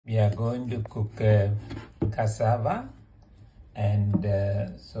we are going to cook cassava, and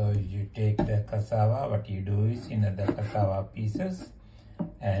so you take the cassava. What you do is, the cassava pieces,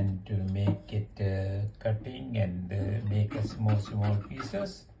 and to make it cutting and make a small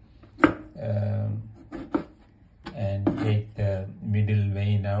pieces, and take the middle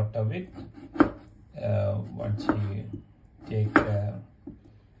vein out of it. Once you take the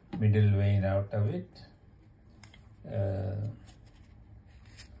middle vein out of it,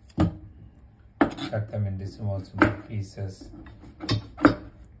 cut them into small pieces.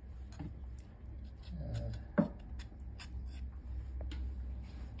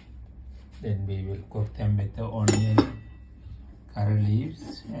 Then we will cook them with the onion, curry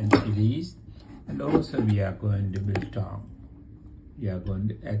leaves and chilies, and also we are going to biltong. We are going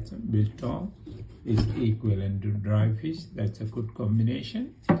to add some biltong. Is equivalent to dry fish. That's a good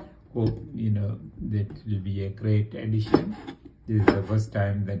combination. Hope that will be a great addition. This is the first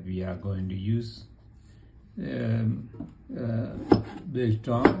time that we are going to use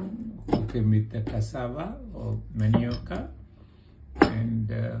biltong, cooking with the cassava or manioca,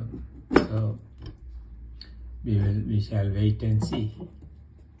 and so we shall wait and see.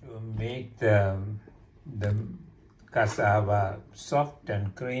 To make the cassava soft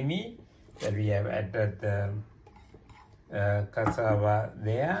and creamy, that we have added the cassava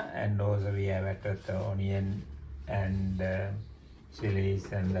there, and also we have added the onion and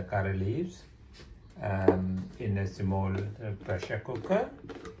chilies and the curry leaves in a small pressure cooker,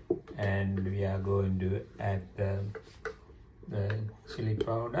 and we are going to add the chili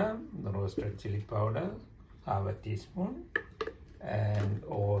powder, the roasted chili powder, half a teaspoon, and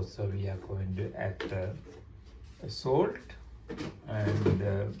also we are going to add the salt, and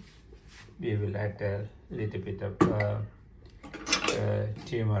we will add a little bit of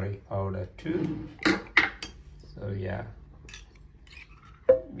turmeric powder too. So we are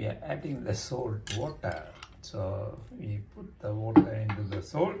adding the salt water. So we put the water into the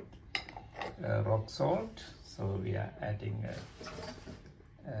salt, rock salt. So we are adding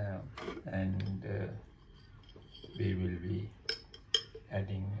and we will be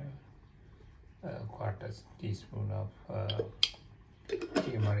adding a quarter teaspoon of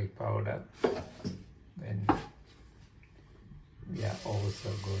turmeric powder. Then we are also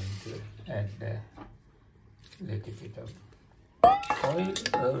going to add a little bit of oil,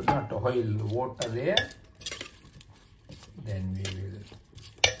 not oil, water there. Then we will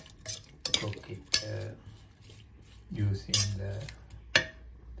cook it using the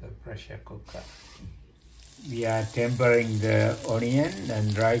pressure cooker. We are tempering the onion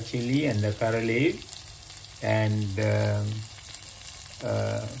and dry chili and the curry leaf,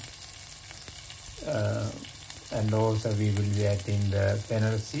 and also we will be adding the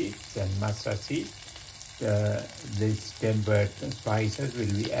fennel seeds and mustard seeds. These tempered spices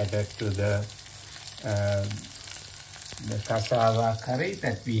will be added to the cassava curry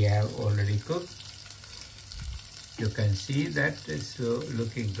that we have already cooked. You can see that it's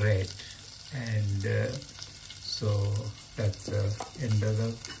looking great, and so that's the end of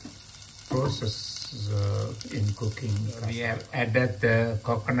the process in cooking. We have added the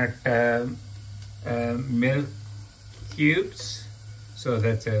coconut milk cubes. So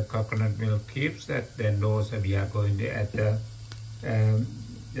that's a coconut milk cubes. That then also we are going to add the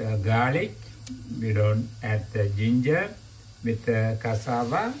garlic. We don't add the ginger with the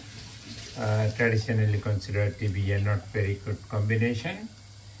cassava. Traditionally considered to be a not very good combination.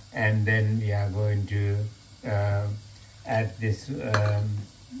 And then we are going to add this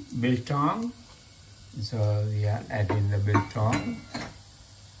biltong. So we are adding the biltong.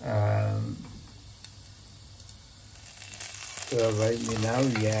 So right now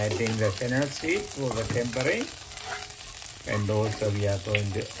we are adding the fennel seed for the tempering, and also we are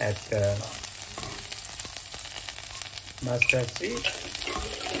going to add the mustard seed.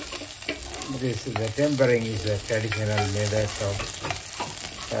 The tempering is a traditional method of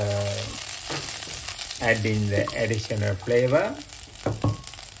adding the additional flavor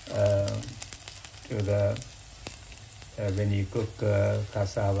to the when you cook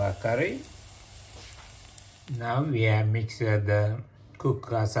cassava curry. Now we have mixed the cooked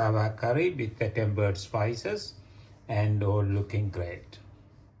cassava curry with the tempered spices, and all looking great.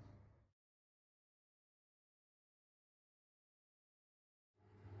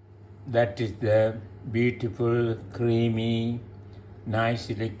 That is the beautiful, creamy,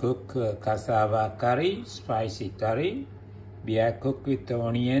 nicely cooked cassava curry, spicy curry. We are cooked with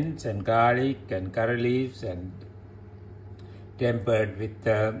onions and garlic and curry leaves and tempered with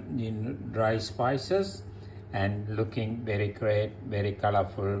dry spices, and looking very great, very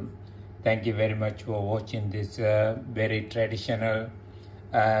colorful. Thank you very much for watching this very traditional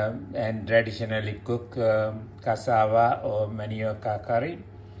and traditionally cook cassava or manioc curry,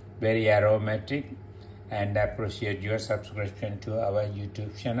 very aromatic, and appreciate your subscription to our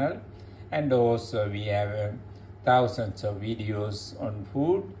YouTube channel. And also we have thousands of videos on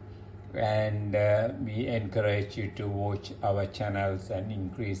food, and we encourage you to watch our channels and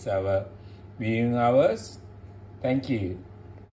increase our viewing hours. Thank you.